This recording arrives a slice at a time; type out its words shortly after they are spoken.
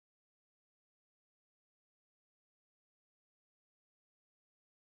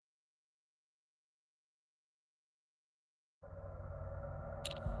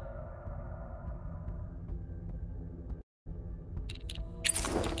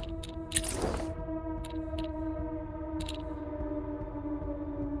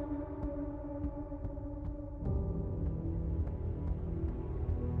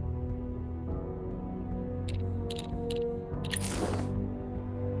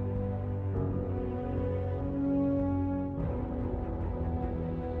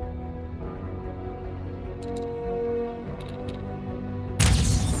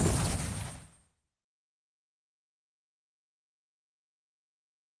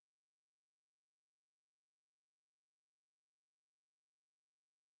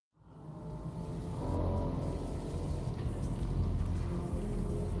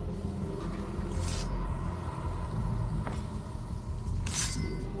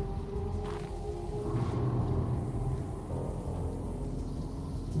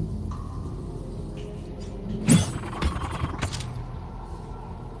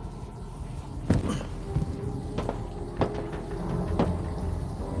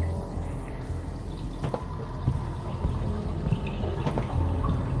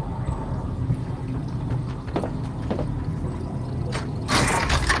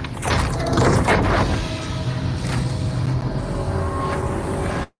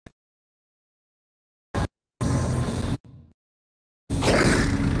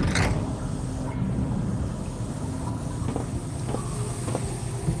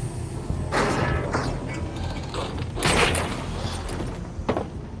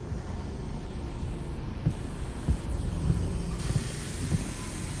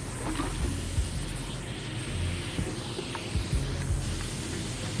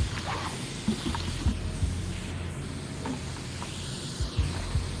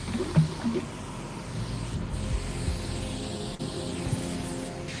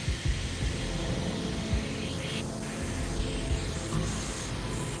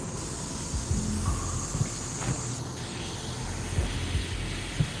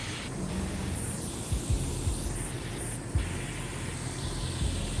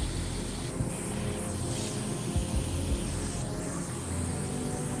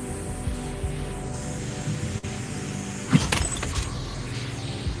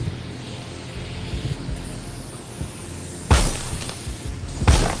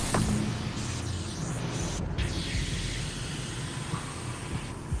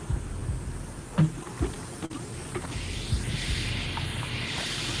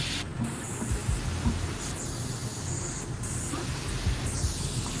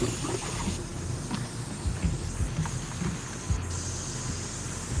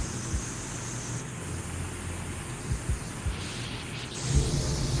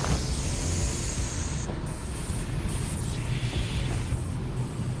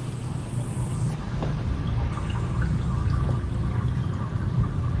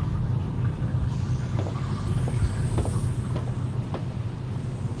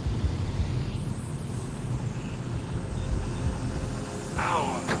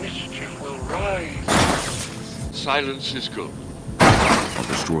Silence is good. I'll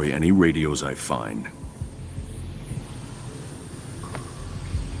destroy any radios I find.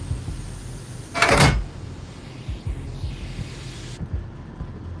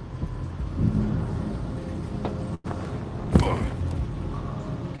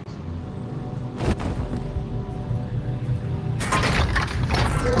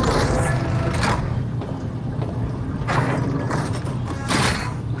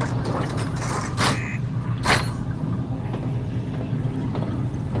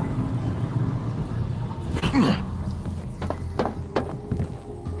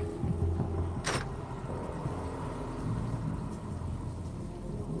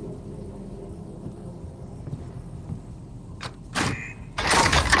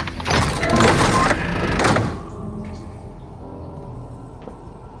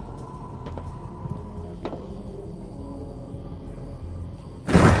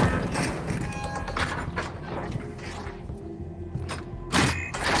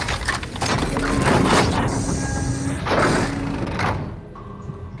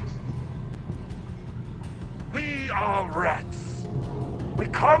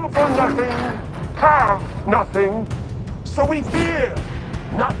 So we fear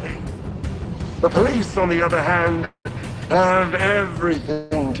nothing. The police, on the other hand, have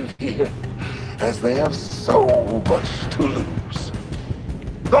everything to fear, as they have so much to lose.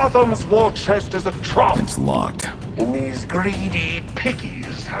 Gotham's war chest is a trap. It's locked. And these greedy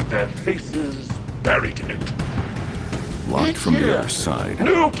piggies have their faces buried in it. Locked from the other side.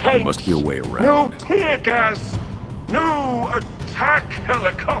 New tanks. There must be a way around. New tear gas. New attack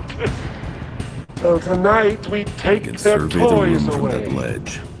helicopters. So tonight we take their toys away. That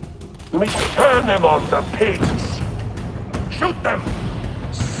ledge. We turn them on the pigs. Shoot them.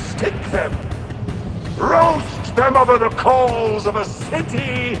 Stick them. Roast them over the coals of a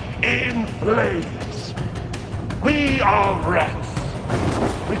city in flames. We are rats.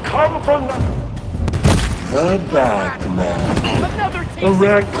 We come from the Batman. A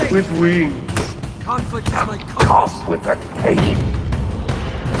rat with wings. Conflict is my Toss with a cape.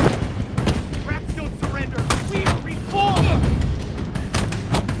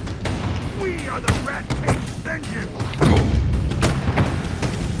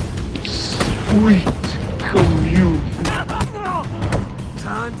 Sweet communion.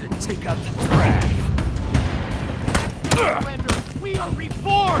 Time to take out the trash. Surrender. We are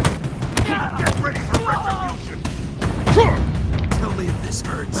reborn. Get ready for retribution. Tell me if this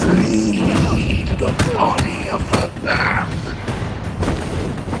hurts. Lead the body of the man.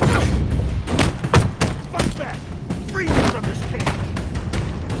 Fight back. Free me from this cage.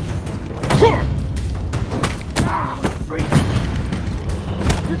 Free.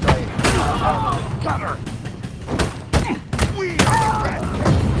 Cover! We are red!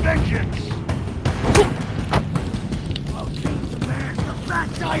 Vengeance! I'll change the man the fat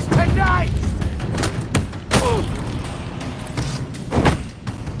guys tonight!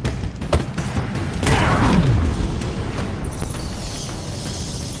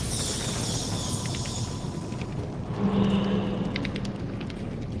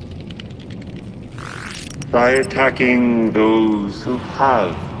 By attacking those who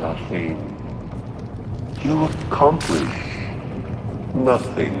have nothing, you accomplish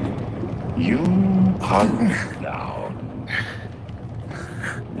nothing. You hunt down.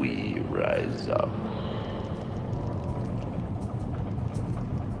 We rise up.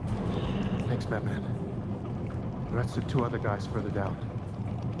 Thanks, Batman. That's the two other guys further down.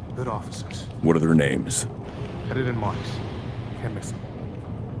 Good officers. What are their names? Pettit and Marks. Can't miss them.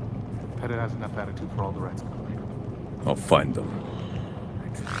 Pettit has enough attitude for all the rats. I'll find them.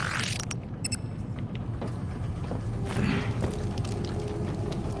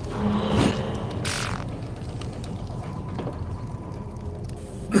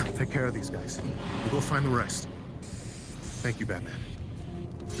 Take care of these guys. We'll go find the rest. Thank you, Batman.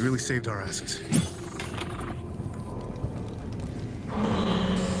 You really saved our asses.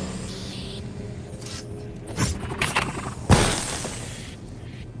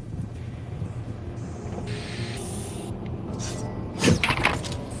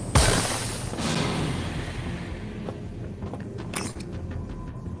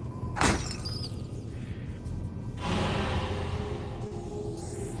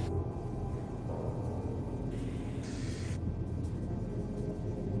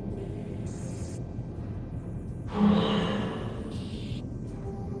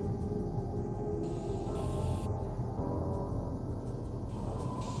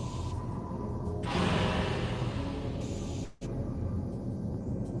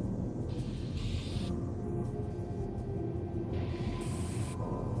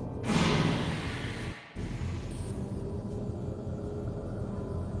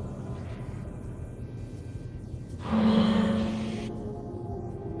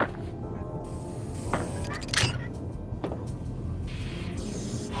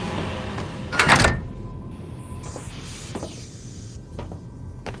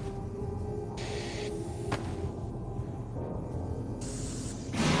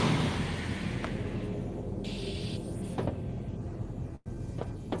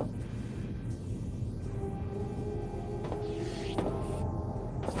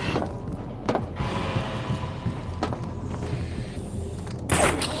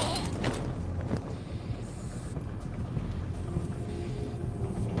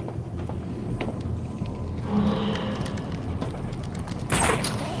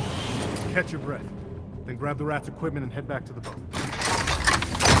 Catch your breath. Then grab the rat's equipment and head back to the boat.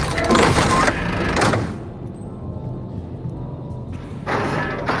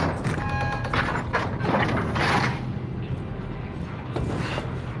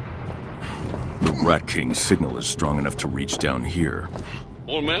 The Rat King's signal is strong enough to reach down here.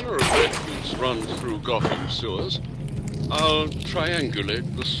 All manner of vehicles run through Gotham sewers. I'll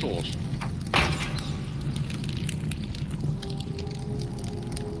triangulate the source.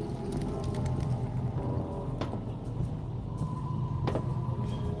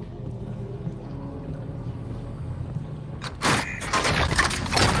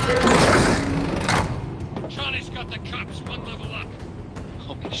 Johnny's got the cops one level up.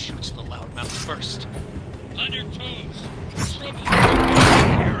 Hope he shoots the loudmouth first. On your toes. Trouble's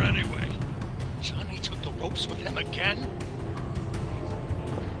here anyway. Johnny took the ropes with him again?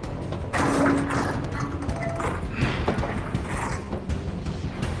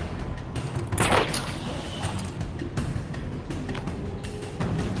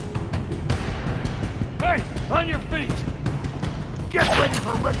 Hey, on your feet! Get ready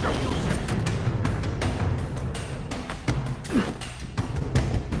for retribution!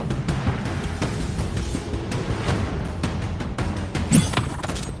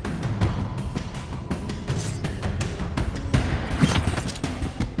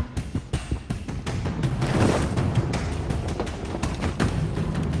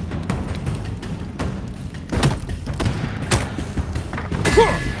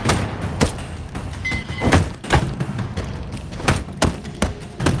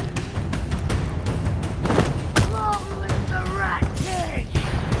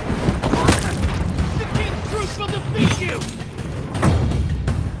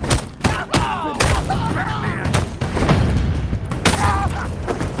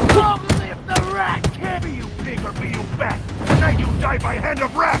 By hand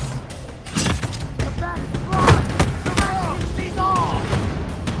of rest! The bat is gone! The rat sees all!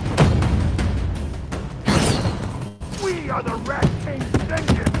 We are the Rat King's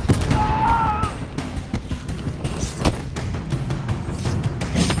vengeance!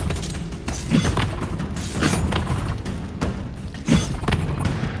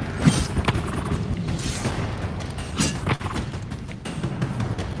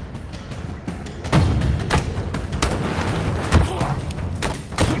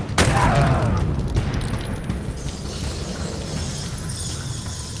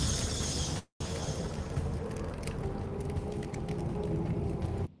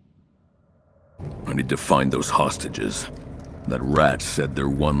 I need to find those hostages. That rat said they're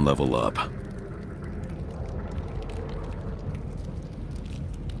one level up.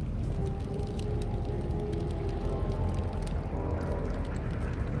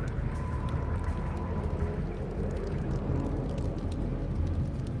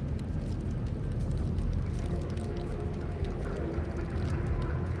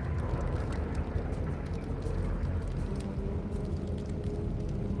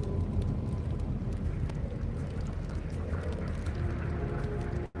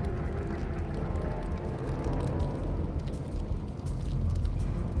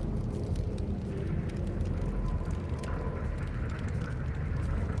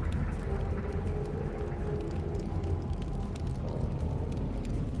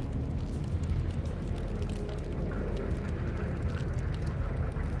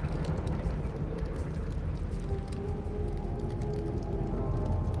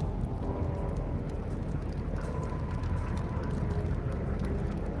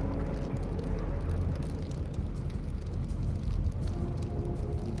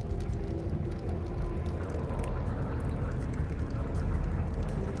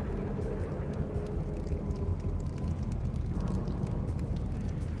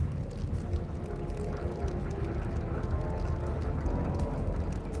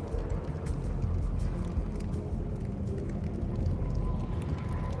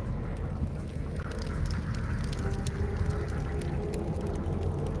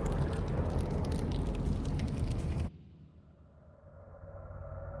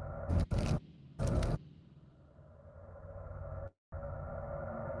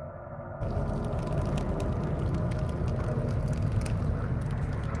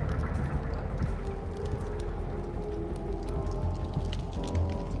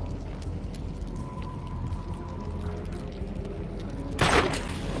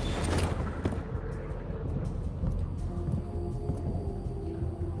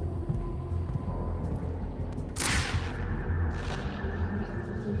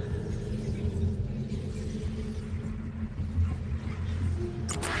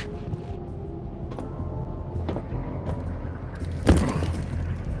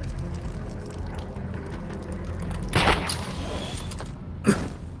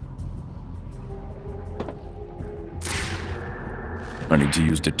 I need to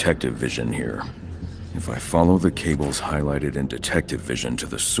use detective vision here. If I follow the cables highlighted in detective vision to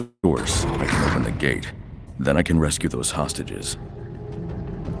the source, I can open the gate. Then I can rescue those hostages.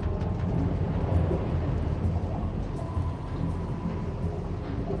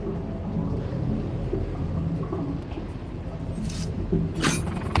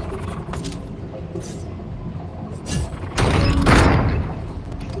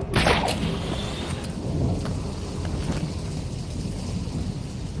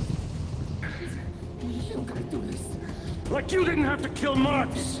 Like you didn't have to kill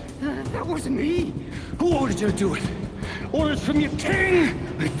Marks! That wasn't me! Who ordered you to do it? Orders from your king?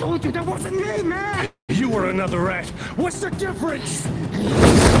 I told you that wasn't me, man! You were another rat! What's the difference?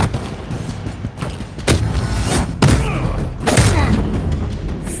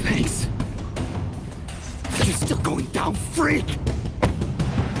 Thanks. You're still going down, freak!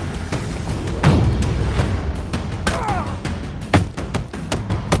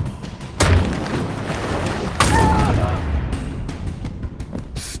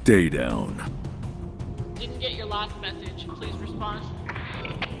 Stay down. Didn't get your last message. Please respond.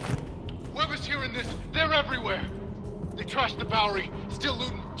 Whoever's hearing this, they're everywhere. They trashed the Bowery, still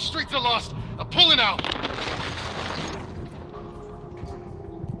looting, streets are lost. I'm pulling out.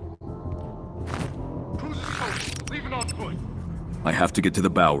 Cruiser's coast, leaving on foot. I have to get to the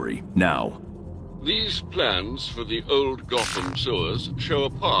Bowery, now. These plans for the old Gotham sewers show a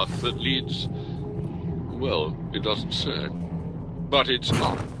path that leads... well, it doesn't say. But it's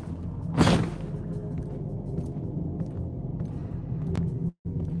not.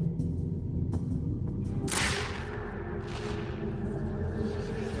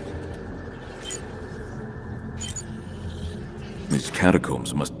 These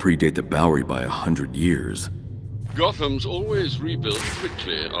catacombs must predate the Bowery by 100 years. Gotham's always rebuilt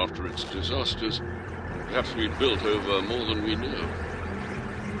quickly after its disasters. Perhaps we built over more than we know.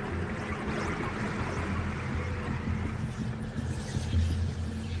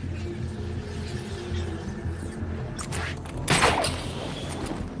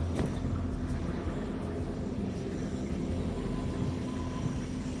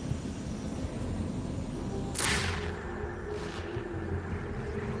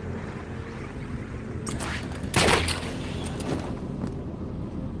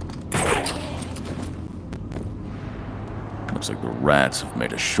 Looks like the rats have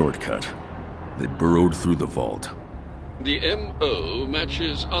made a shortcut. They burrowed through the vault. The M.O.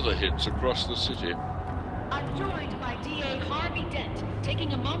 matches other hits across the city. I'm joined by D.A. Harvey Dent,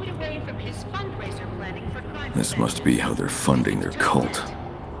 taking a moment away from his fundraiser planning for crime. This must be how they're funding their cult.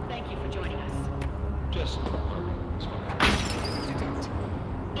 Thank you for joining us. Just...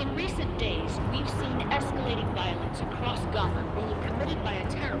 In recent days, we've seen escalating violence across Gotham being committed by a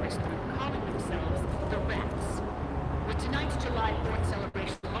terrorist group calling themselves the Rats. With tonight's July 4th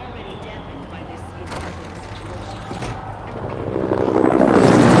celebration already dampened by this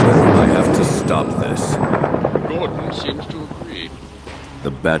I have to stop this. Gordon seems to agree.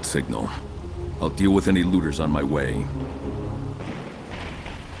 The bat signal. I'll deal with any looters on my way.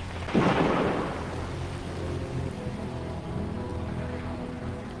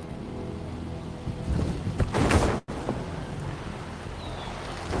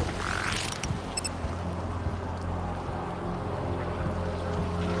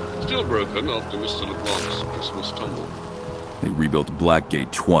 Still broken after Mr. LeBlanc's Christmas tumble. They rebuilt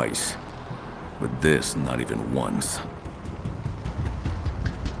Blackgate twice. But this, not even once.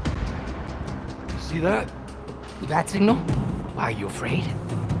 See that? That signal? Why, are you afraid?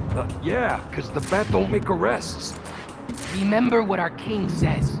 Yeah, because the bat don't make arrests. Remember what our king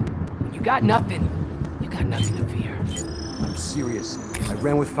says. When you got nothing to fear. I'm serious. I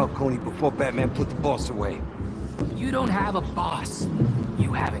ran with Falcone before Batman put the boss away. You don't have a boss.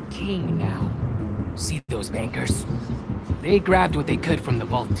 You have a king now. See those bankers? They grabbed what they could from the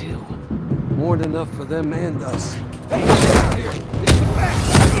vault too. More than enough for them and us. Hey, get out here! It's the bat!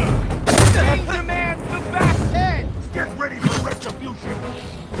 King demands the bat's head! Get ready for retribution!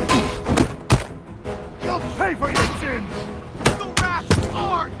 You'll pay for your sins! The rats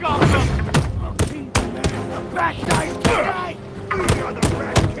are Gotham! Our king demands the bat dies tonight! We are the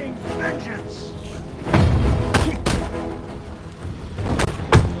Rat King's vengeance!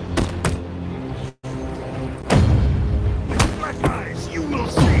 Black eyes, you will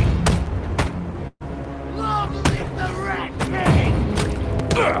see! Long live the Rat King!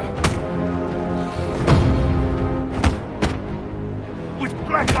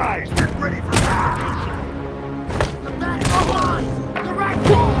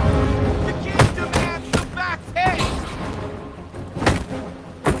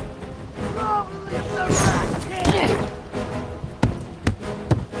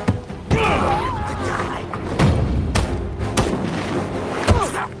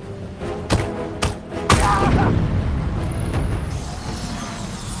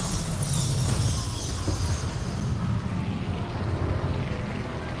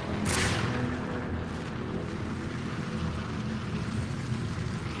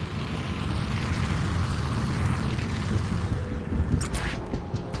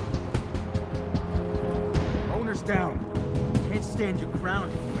 down. Can't stand your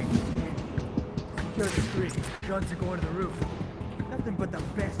ground. Secure the street. Guns are going to the roof. Nothing but the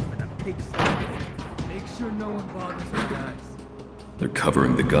best for the pigsty. Make sure no one bothers you guys. They're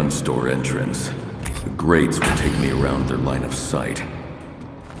covering the gun store entrance. The grates will take me around their line of sight.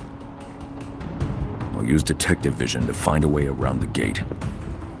 I'll use detective vision to find a way around the gate.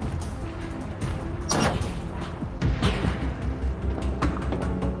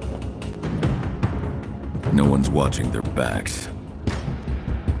 No one's watching their backs.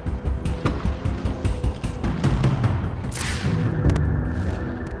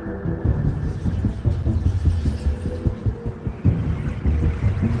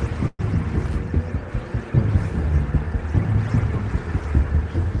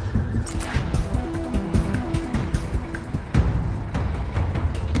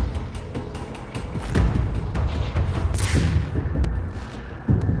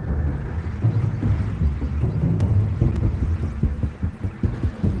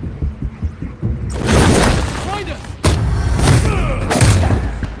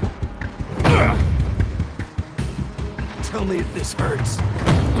 Tell me if this hurts.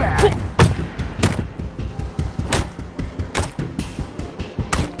 Bad.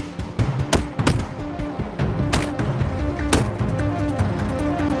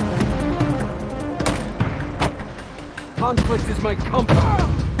 Conflict is my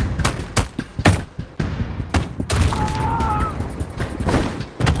compass.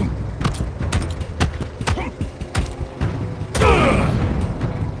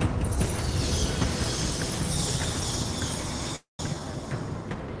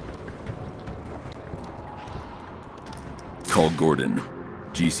 Call Gordon.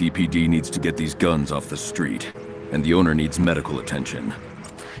 GCPD needs to get these guns off the street, and the owner needs medical attention.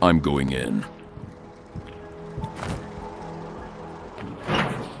 I'm going in.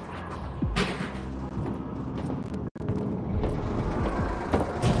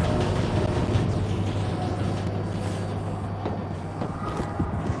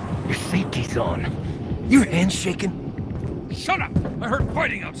 Your safety's on. Your hand's shaking? Shut up! I heard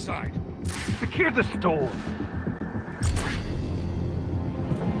fighting outside. Secure the store.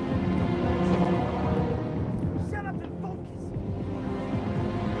 Shut up and focus.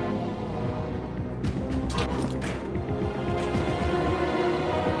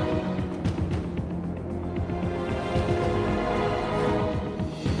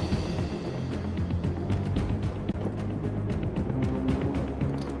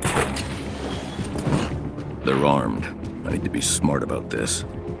 They're armed. I need to be smart about this.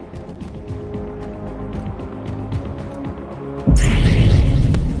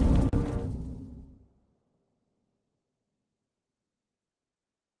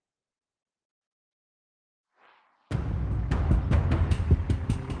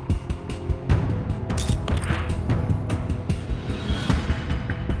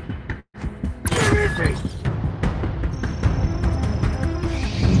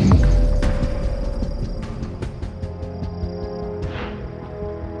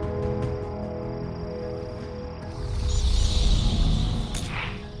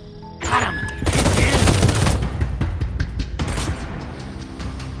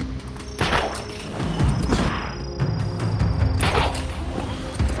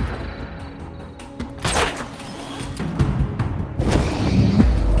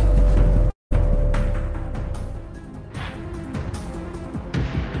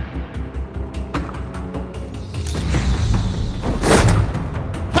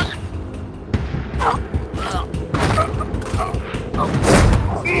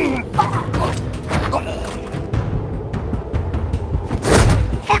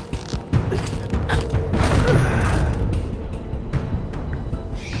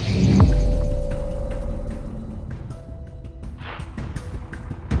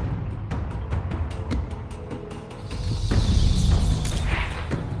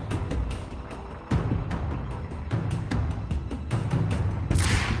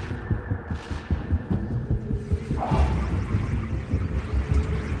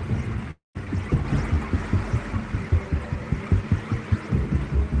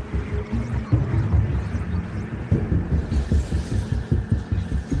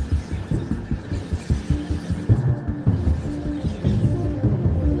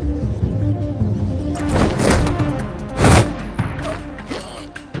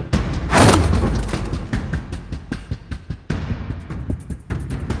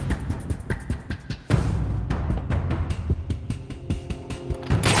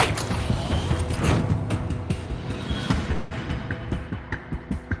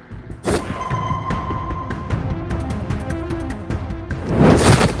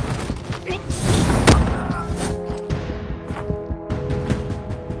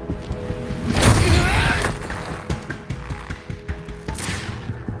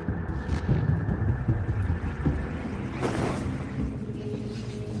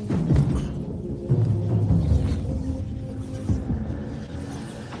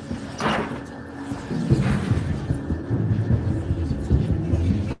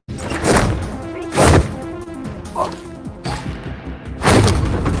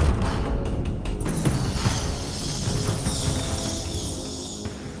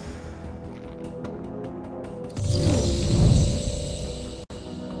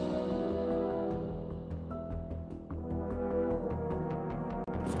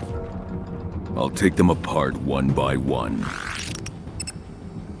 I'll take them apart one by one.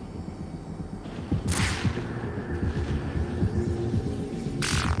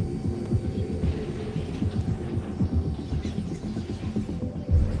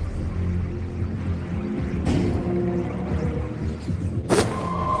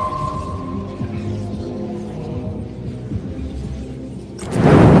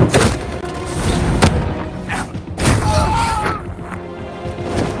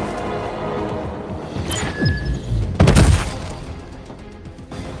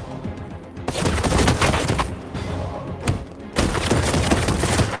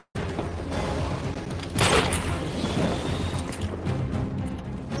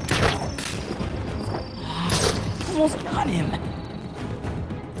 Almost got him.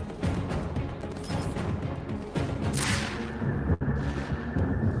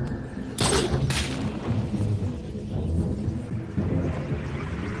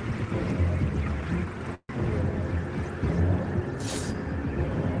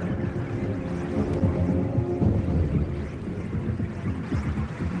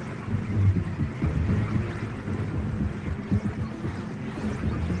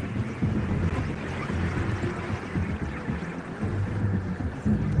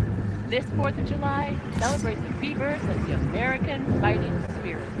 This 4th of July celebrates the rebirth of the American fighting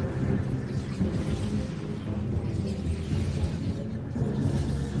spirit.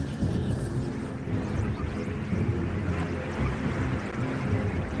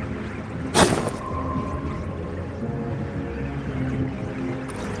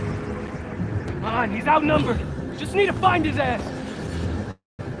 Come on, he's outnumbered. Just need to find his ass.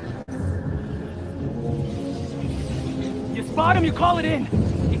 You spot him, you call it in.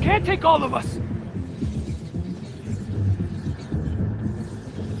 He can't take all of us.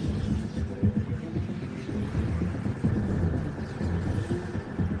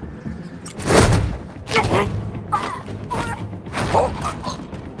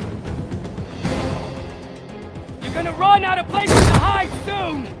 You're gonna run out of places to hide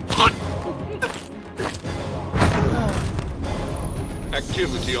soon!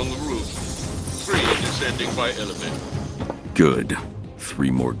 Activity on the roof. 3 descending by elevator. Good. 3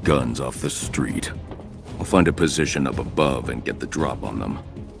 more guns off the street. I'll find a position up above and get the drop on them.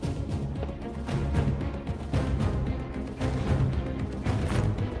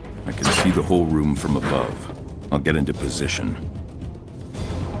 I can see the whole room from above. I'll get into position.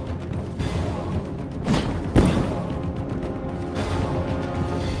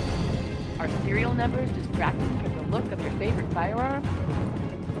 Are serial numbers distracting from the look of your favorite firearm?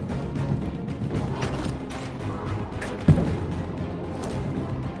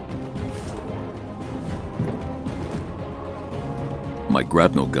 My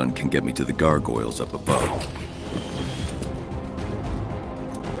grapnel gun can get me to the gargoyles up above.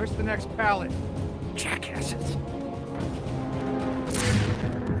 Where's the next pallet? Jackasses.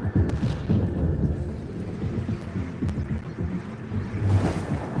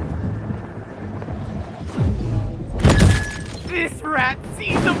 This rat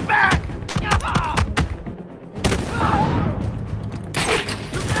sees them back!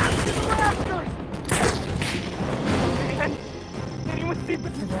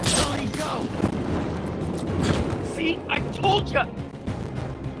 Let me go! See? I told you!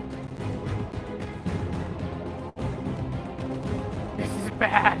 This is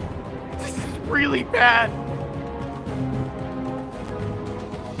bad. This is really bad.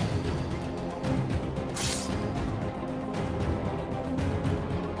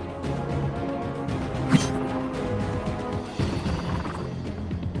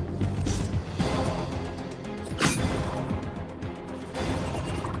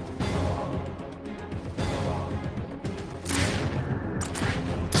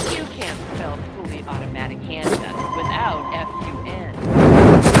 Fully automatic handguns without FUN.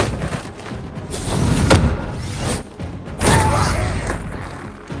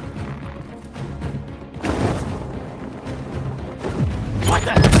 What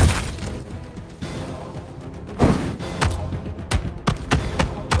the?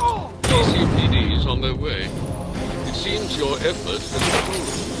 GCPD's on their way. It seems your effort has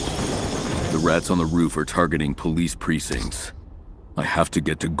proved. The rats on the roof are targeting police precincts. I have to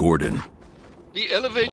get to Gordon. The elevator